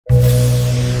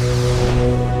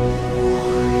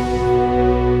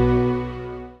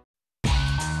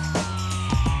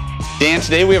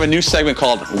today we have a new segment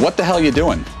called What the Hell You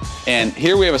Doing? And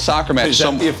here we have a soccer match. Is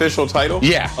that the official title?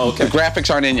 Yeah. Okay. The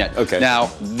graphics aren't in yet. Okay.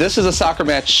 Now, this is a soccer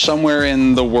match somewhere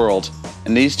in the world,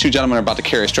 and these two gentlemen are about to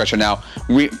carry a stretcher. Now,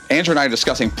 Andrew and I are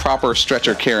discussing proper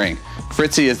stretcher carrying.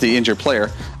 Fritzy is the injured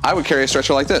player. I would carry a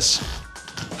stretcher like this.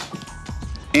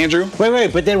 Andrew?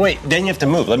 Wait, but then you have to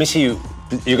move. Let me see you.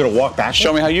 You're going to walk back?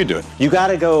 Show me how you do it. You got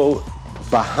to go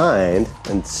behind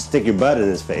and stick your butt in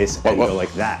his face and go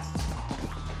like that.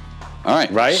 All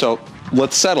right. Right? So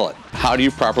let's settle it. How do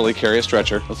you properly carry a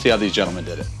stretcher? Let's see how these gentlemen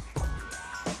did it.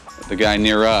 The guy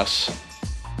near us.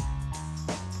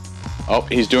 Oh,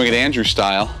 he's doing it Andrew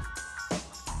style.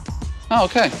 Oh,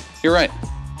 okay. You're right.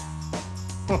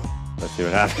 Let's see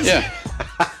what happens. Yeah.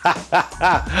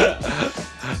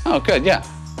 Oh, good. Yeah.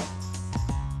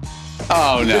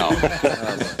 Oh, no.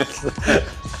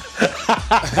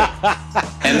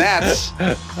 And that's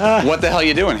what the hell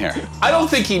you doing here? I don't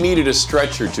think he needed a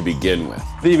stretcher to begin with.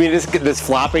 You mean this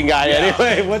flopping guy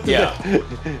anyway? What the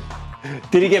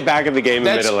Did he get back in the game a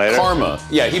minute later? That's karma.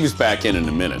 Yeah, he was back in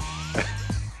a minute.